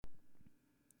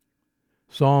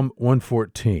Psalm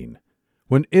 114.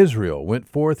 When Israel went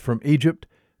forth from Egypt,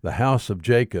 the house of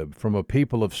Jacob from a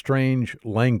people of strange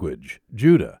language,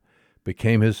 Judah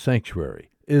became his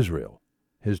sanctuary, Israel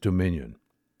his dominion.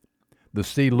 The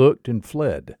sea looked and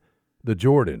fled, the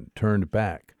Jordan turned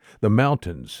back, the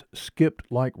mountains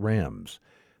skipped like rams,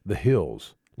 the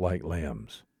hills like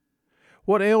lambs.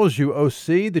 What ails you, O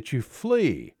sea, that you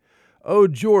flee? O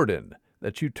Jordan,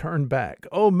 that you turn back?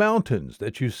 O mountains,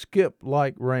 that you skip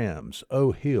like rams?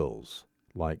 O hills,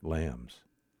 like lambs?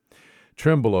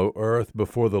 Tremble, O earth,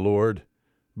 before the Lord,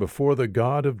 before the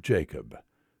God of Jacob,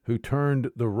 who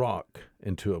turned the rock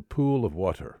into a pool of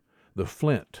water, the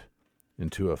flint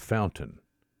into a fountain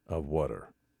of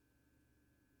water.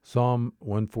 Psalm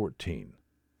 114.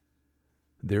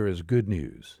 There is good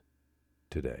news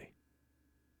today.